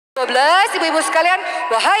12, ibu-ibu sekalian,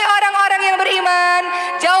 wahai orang-orang yang beriman,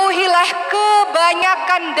 jauhilah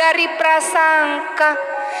kebanyakan dari prasangka,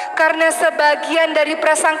 karena sebagian dari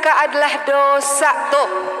prasangka adalah dosa. Tuh,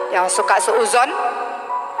 yang suka suuzon,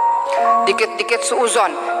 dikit-dikit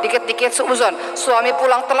suuzon, dikit-dikit suuzon, suami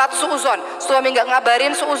pulang telat suuzon, suami nggak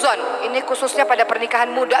ngabarin suuzon. Ini khususnya pada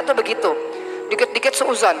pernikahan muda tuh begitu, dikit-dikit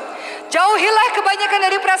suuzon. Jauhilah kebanyakan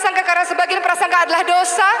dari prasangka, karena sebagian prasangka adalah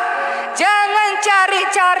dosa. Jangan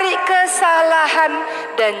cari-cari kesalahan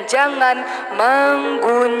dan jangan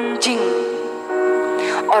menggunjing.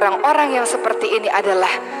 Orang-orang yang seperti ini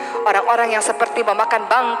adalah orang-orang yang seperti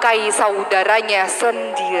memakan bangkai saudaranya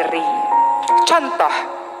sendiri. Contoh,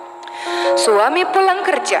 suami pulang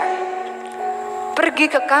kerja,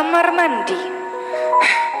 pergi ke kamar mandi.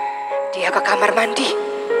 Dia ke kamar mandi,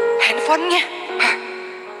 handphonenya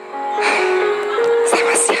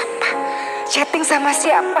sama siapa, chatting sama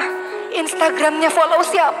siapa, Instagramnya follow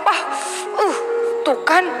siapa, tuh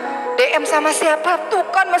kan DM sama siapa, tuh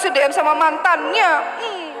kan masih DM sama mantannya.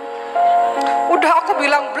 Udah aku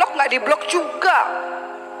bilang blok nggak diblok juga.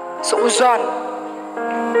 Suuzon.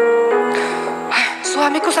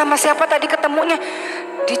 Suamiku sama siapa tadi ketemunya,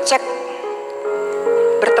 dicek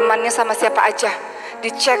bertemannya sama siapa aja,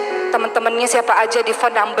 dicek teman-temannya siapa aja di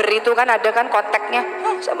phone number itu kan ada kan kontaknya,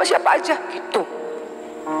 sama siapa aja gitu.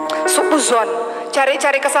 Suuzon,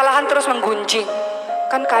 cari-cari kesalahan terus menggunjing.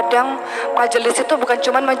 Kan kadang majelis itu bukan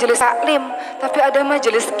cuma majelis taklim, tapi ada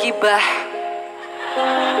majelis gibah,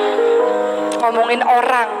 ngomongin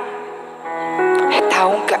orang.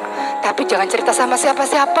 Tahu nggak? Tapi jangan cerita sama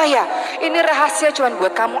siapa-siapa ya. Ini rahasia cuman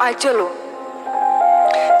buat kamu aja loh.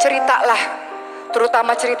 Ceritalah,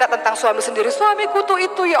 terutama cerita tentang suami sendiri. Suamiku tuh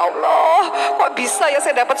itu, ya Allah, kok bisa ya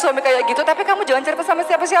saya dapat suami kayak gitu. Tapi kamu jangan cerita sama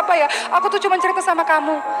siapa-siapa ya. Aku tuh cuma cerita sama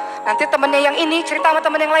kamu. Nanti temennya yang ini cerita sama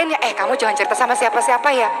temen yang lainnya. Kamu jangan cerita sama siapa-siapa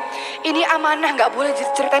ya. Ini amanah, nggak boleh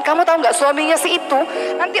ceritain. Kamu tahu nggak, suaminya si itu,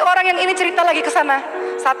 nanti orang yang ini cerita lagi ke sana.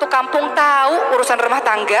 Satu kampung tahu urusan rumah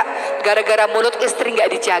tangga gara-gara mulut istri nggak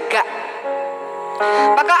dijaga.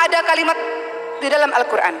 Maka ada kalimat di dalam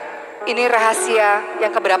Al-Quran. Ini rahasia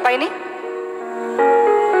yang keberapa ini?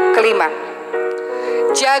 Kelima.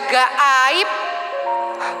 Jaga aib.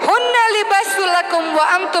 Hunna libasulakum wa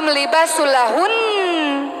antum libasulahun.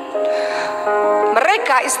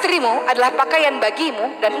 Mereka, istrimu, adalah pakaian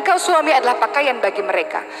bagimu dan engkau suami adalah pakaian bagi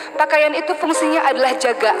mereka. Pakaian itu fungsinya adalah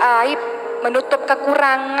jaga aib, menutup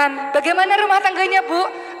kekurangan. Bagaimana rumah tangganya, Bu?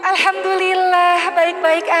 Alhamdulillah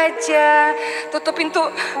baik-baik aja. Tutup pintu,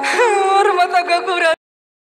 rumah tanggaku